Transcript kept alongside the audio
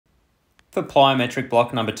For plyometric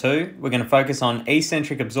block number 2, we're going to focus on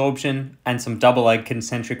eccentric absorption and some double leg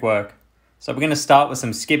concentric work. So we're going to start with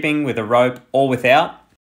some skipping with a rope or without.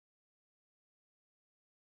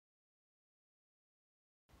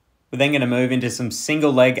 We're then going to move into some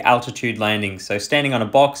single leg altitude landings. So standing on a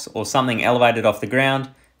box or something elevated off the ground,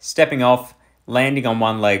 stepping off, landing on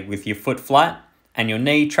one leg with your foot flat and your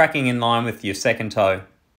knee tracking in line with your second toe.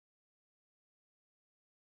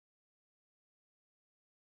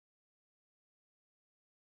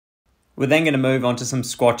 We're then going to move on to some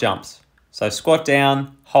squat jumps. So squat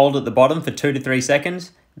down, hold at the bottom for 2 to 3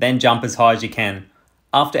 seconds, then jump as high as you can.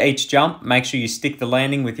 After each jump, make sure you stick the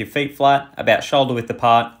landing with your feet flat, about shoulder width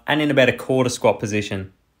apart, and in about a quarter squat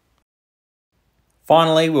position.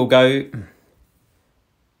 Finally, we'll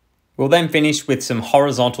then finish with some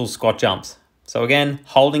horizontal squat jumps. So again,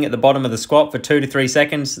 holding at the bottom of the squat for 2 to 3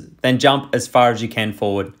 seconds, then jump as far as you can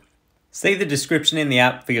forward. See the description in the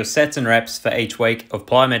app for your sets and reps for each week of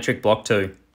Plyometric Block 2.